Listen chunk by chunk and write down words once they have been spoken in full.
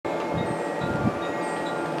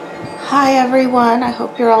Hi everyone, I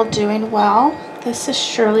hope you're all doing well. This is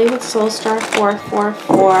Shirley with Soulstar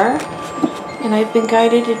 444, and I've been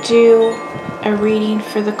guided to do a reading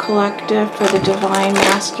for the collective, for the Divine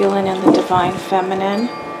Masculine and the Divine Feminine.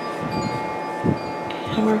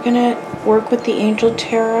 And we're going to work with the Angel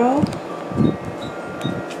Tarot.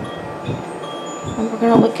 And we're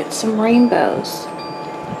going to look at some rainbows.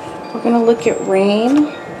 We're going to look at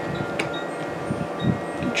rain,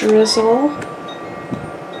 drizzle,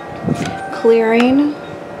 clearing,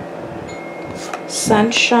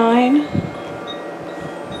 sunshine,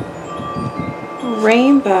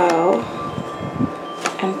 rainbow,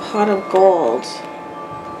 and pot of gold.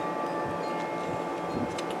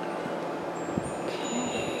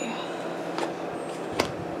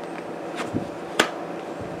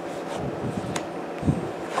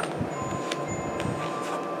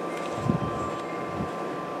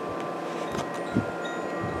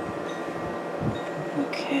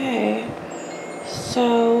 Okay,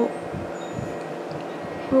 so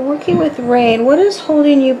we're working with rain. What is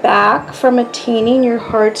holding you back from attaining your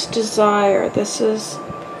heart's desire? This is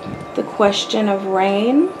the question of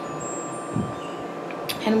rain.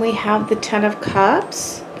 And we have the Ten of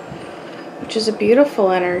Cups, which is a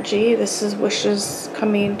beautiful energy. This is wishes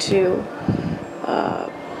coming to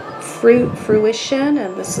fruition,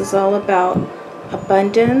 and this is all about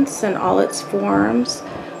abundance in all its forms.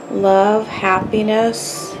 Love,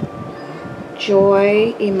 happiness,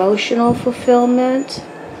 joy, emotional fulfillment.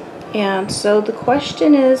 And so the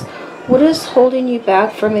question is, what is holding you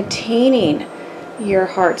back from attaining your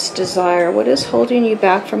heart's desire? What is holding you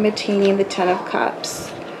back from attaining the Ten of Cups,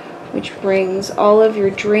 which brings all of your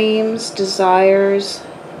dreams, desires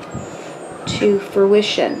to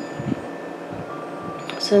fruition?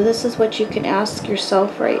 So this is what you can ask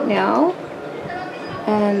yourself right now,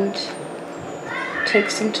 and take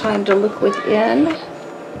some time to look within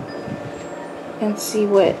and see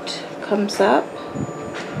what comes up.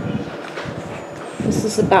 This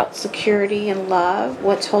is about security and love.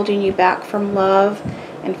 What's holding you back from love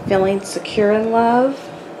and feeling secure in love?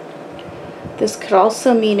 This could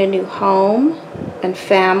also mean a new home and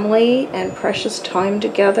family and precious time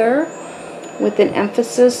together, with an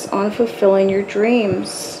emphasis on fulfilling your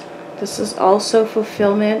dreams. This is also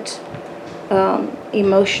fulfillment,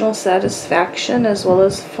 emotional satisfaction, as well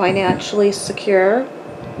as financially secure.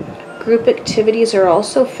 Group activities are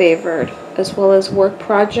also favored, as well as work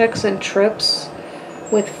projects and trips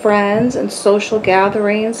with friends and social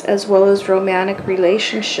gatherings, as well as romantic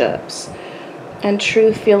relationships. And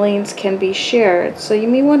true feelings can be shared. So you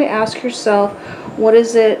may want to ask yourself, what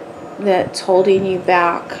is it that's holding you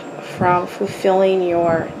back from fulfilling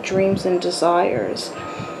your dreams and desires?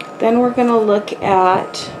 Then we're going to look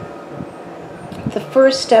at the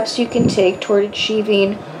first steps you can take toward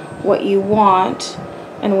achieving what you want.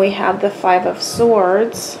 And we have the Five of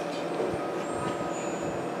Swords.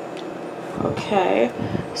 Okay,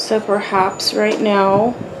 so perhaps right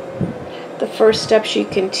now the first steps you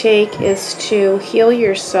can take is to heal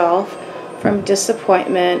yourself from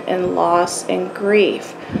disappointment and loss and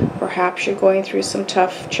grief. Perhaps you're going through some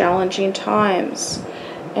tough, challenging times,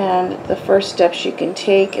 and the first steps you can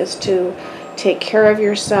take is to take care of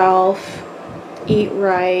yourself, eat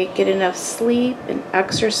right, get enough sleep and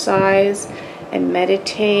exercise and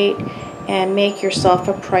meditate, and make yourself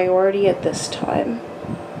a priority at this time.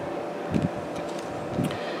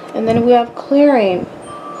 And then we have clearing.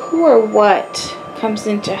 Who or what comes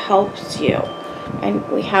in to help you? And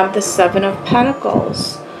we have the Seven of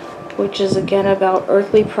Pentacles, which is again about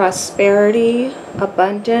earthly prosperity,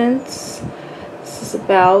 abundance. This is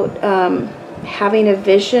about having a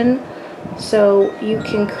vision so you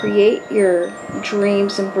can create your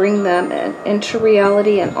dreams and bring them into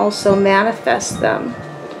reality, and also manifest them.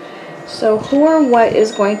 So who or what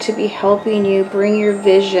is going to be helping you bring your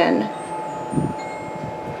vision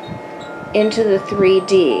into the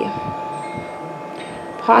 3D?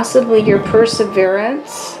 Possibly your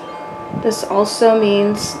perseverance. This also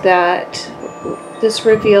means that this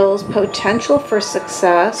reveals potential for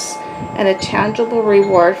success and a tangible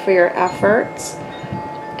reward for your efforts.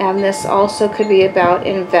 And this also could be about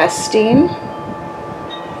investing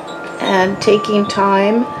and taking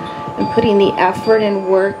time and putting the effort and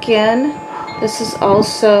work in. This is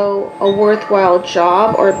also a worthwhile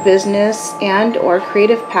job or business and or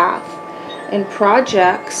creative path. In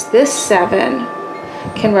projects, this 7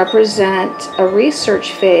 can represent a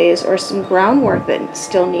research phase or some groundwork that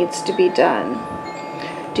still needs to be done.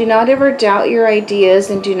 Do not ever doubt your ideas,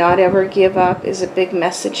 and do not ever give up is a big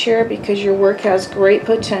message here, because your work has great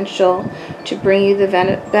potential to bring you the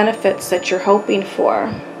benefits that you're hoping for.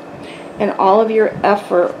 And all of your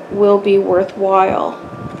effort will be worthwhile.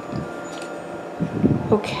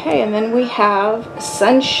 Okay, and then we have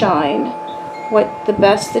sunshine, what the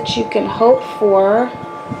best that you can hope for.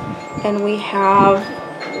 And we have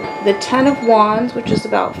the Ten of Wands, which is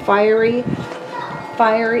about fiery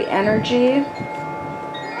energy.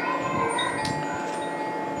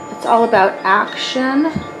 It's all about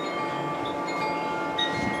action.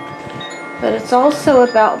 But it's also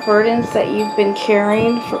about burdens that you've been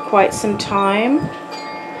carrying for quite some time.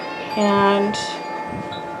 And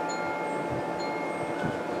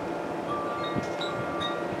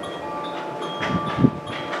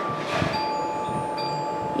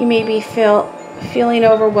you may be feeling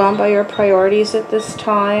overwhelmed by your priorities at this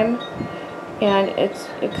time. And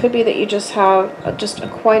it could be that you just have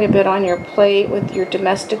quite a bit on your plate with your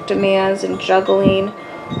domestic demands and juggling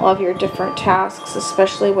all of your different tasks,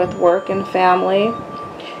 especially with work and family.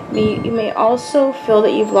 You may also feel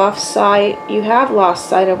that you have lost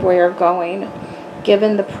sight of where you're going,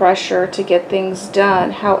 given the pressure to get things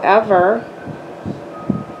done. However,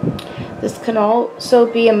 this can also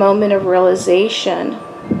be a moment of realization,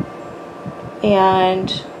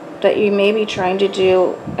 and that you may be trying to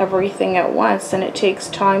do everything at once, and it takes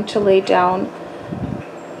time to lay down,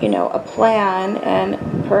 a plan, and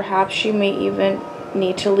perhaps you may even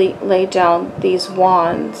need to lay down these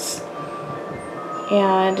wands.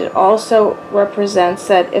 And it also represents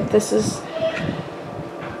that if this is,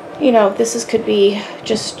 could be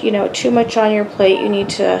just, too much on your plate, you need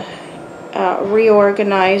to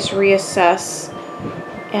reorganize, reassess,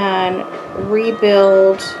 and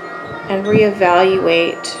rebuild and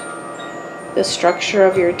reevaluate the structure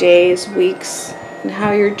of your days, weeks, and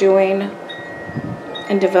how you're doing,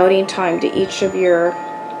 and devoting time to each of your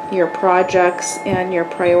projects and your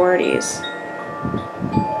priorities.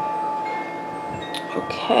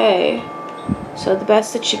 Okay, so the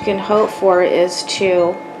best that you can hope for is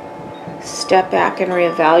to step back and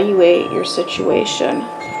reevaluate your situation.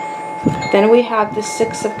 Then we have the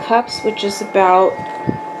Six of Cups, which is about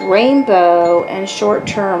rainbow and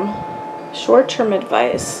short-term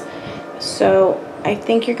advice. So I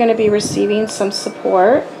think you're going to be receiving some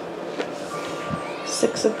support.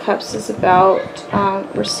 Six of Cups is about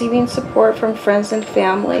receiving support from friends and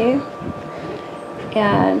family,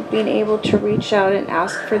 and being able to reach out and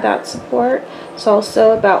ask for that support. It's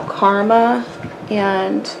also about karma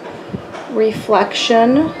and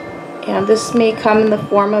reflection, and this may come in the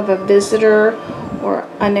form of a visitor or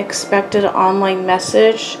unexpected online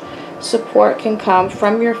message. Support can come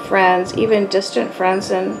from your friends, even distant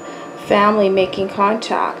friends and family making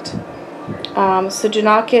contact. So do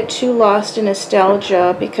not get too lost in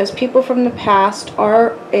nostalgia, because people from the past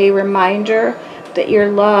are a reminder that you're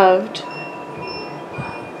loved.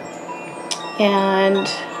 And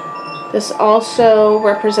this also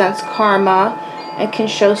represents karma and can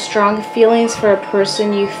show strong feelings for a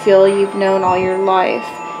person you feel you've known all your life,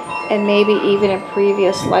 and maybe even in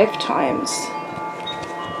previous lifetimes.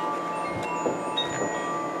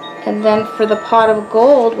 And then for the pot of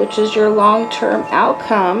gold, which is your long-term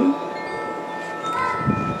outcome,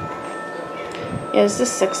 is the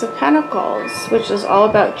Six of Pentacles, which is all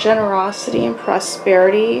about generosity and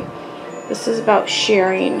prosperity. This is about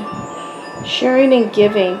sharing and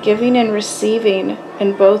giving and receiving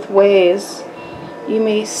in both ways. You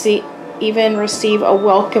may even receive a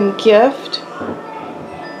welcome gift.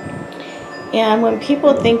 And when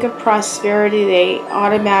people think of prosperity, they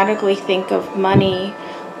automatically think of money.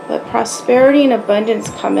 But prosperity and abundance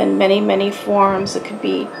come in many, many forms. It could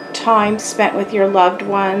be time spent with your loved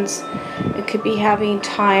ones. It could be having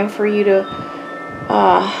time for you to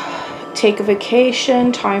take a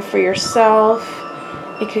vacation, time for yourself.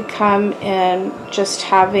 It could come in just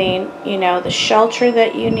having, the shelter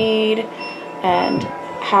that you need, and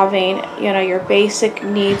having, your basic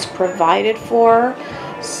needs provided for.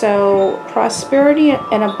 So prosperity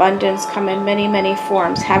and abundance come in many, many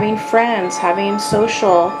forms. Having friends, having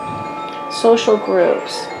social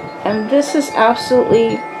groups. And this is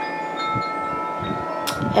absolutely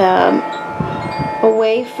a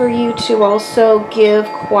way for you to also give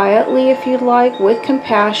quietly, if you'd like, with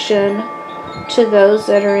compassion, to those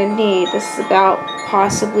that are in need. This is about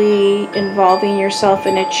possibly involving yourself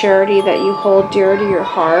in a charity that you hold dear to your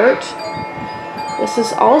heart. This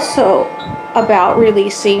is also about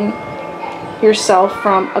releasing yourself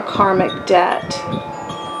from a karmic debt.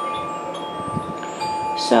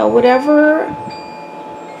 So whatever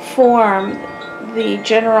form the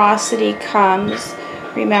generosity comes,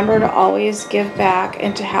 remember to always give back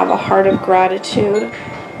and to have a heart of gratitude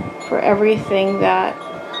for everything that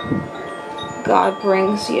God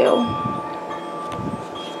brings you.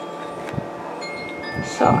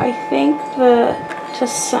 So I think to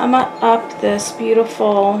sum up this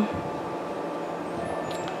beautiful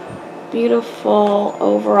beautiful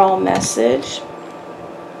overall message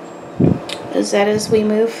is that as we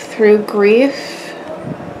move through grief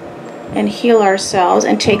and heal ourselves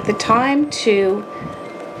and take the time to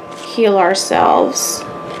heal ourselves,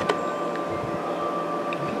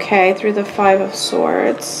 okay, through the Five of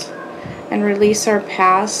Swords and release our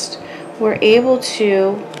past, we're able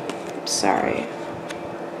to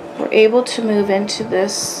move into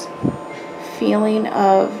this feeling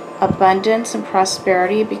of abundance and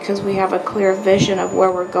prosperity because we have a clear vision of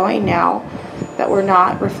where we're going now, that we're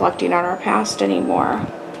not reflecting on our past anymore.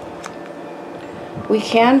 We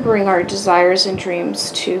can bring our desires and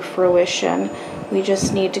dreams to fruition. We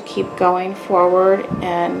just need to keep going forward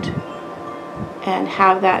and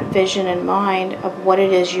have that vision in mind of what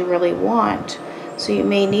it is you really want. So you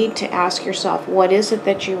may need to ask yourself, what is it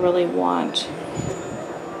that you really want?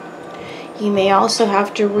 You may also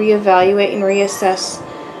have to reevaluate and reassess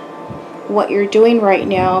what you're doing right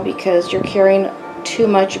now because you're carrying too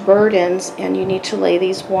much burdens, and you need to lay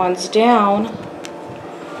these wands down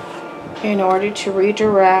in order to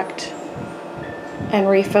redirect and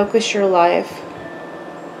refocus your life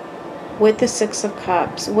with the Six of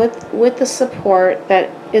Cups, with the support that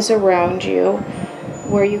is around you,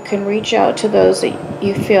 where you can reach out to those that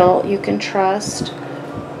you feel you can trust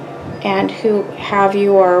and who have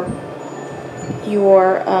your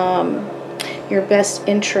best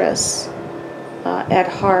interests at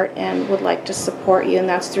heart and would like to support you, and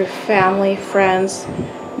that's through family, friends,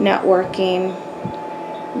 networking,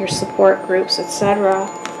 your support groups, etc.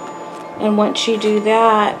 And once you do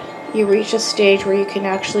that, you reach a stage where you can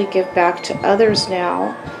actually give back to others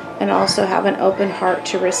now and also have an open heart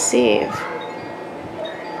to receive.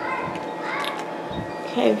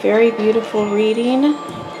 Okay, very beautiful reading.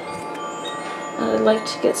 I'd like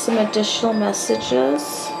to get some additional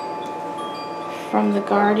messages from the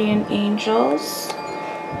Guardian Angels.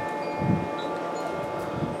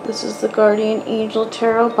 This is the Guardian Angel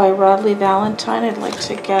Tarot by Rodley Valentine. I'd like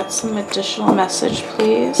to get some additional message,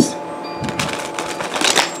 please.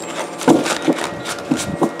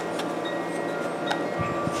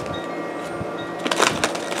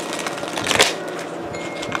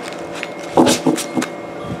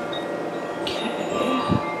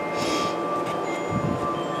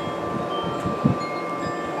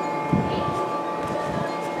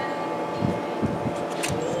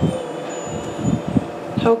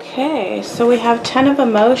 Okay, so we have 10 of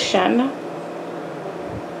emotion.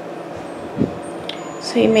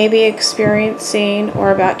 So you may be experiencing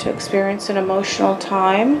or about to experience an emotional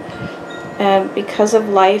time. And because of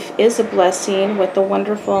life is a blessing with a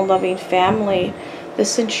wonderful and loving family,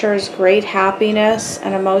 this ensures great happiness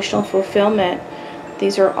and emotional fulfillment.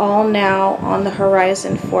 These are all now on the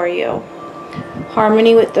horizon for you.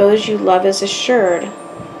 Harmony with those you love is assured.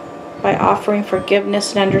 By offering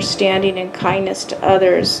forgiveness and understanding and kindness to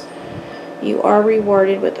others, you are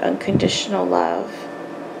rewarded with unconditional love.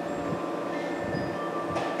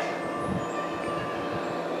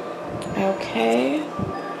 Okay,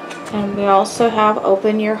 and we also have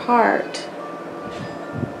open your heart.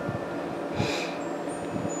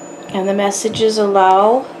 And the messages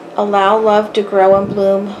allow love to grow and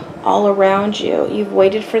bloom all around you. You've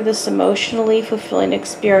waited for this emotionally fulfilling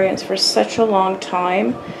experience for such a long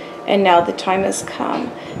time, and now the time has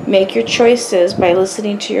come. Make your choices by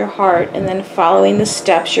listening to your heart and then following the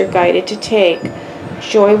steps you're guided to take.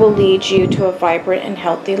 Joy will lead you to a vibrant and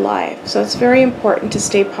healthy life. So it's very important to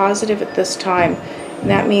stay positive at this time. And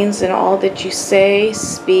that means in all that you say,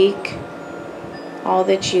 speak, all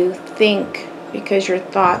that you think, because your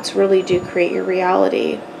thoughts really do create your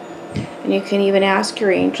reality. And you can even ask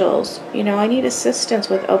your angels, you know, I need assistance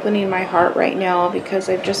with opening my heart right now because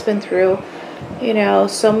I've just been through, you know,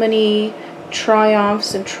 so many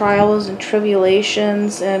triumphs and trials and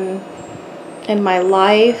tribulations and in my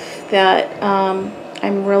life that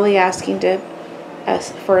I'm really asking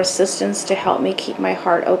for assistance to help me keep my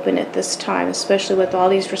heart open at this time, especially with all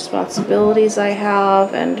these responsibilities I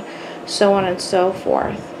have and so on and so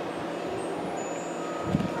forth.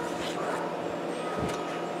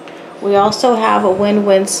 We also have a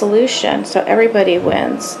win-win solution, so everybody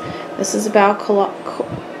wins. This is about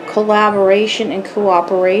collaboration and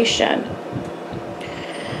cooperation.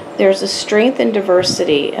 There's a strength in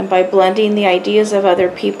diversity, and by blending the ideas of other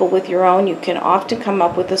people with your own, you can often come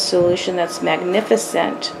up with a solution that's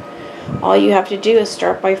magnificent. All you have to do is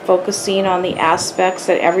start by focusing on the aspects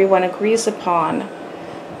that everyone agrees upon.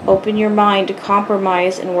 Open your mind to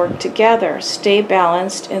compromise and work together. Stay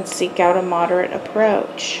balanced and seek out a moderate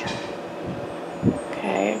approach.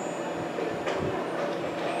 Okay.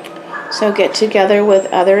 So get together with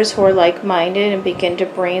others who are like-minded and begin to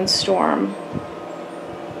brainstorm.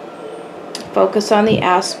 Focus on the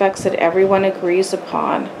aspects that everyone agrees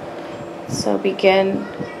upon. So begin,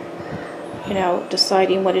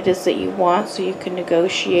 deciding what it is that you want so you can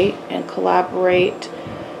negotiate and collaborate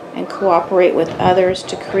and cooperate with others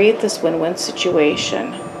to create this win-win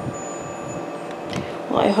situation.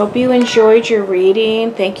 Well, I hope you enjoyed your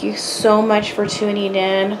reading. Thank you so much for tuning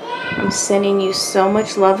in. I'm sending you so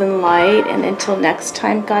much love and light. And until next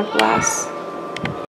time, God bless.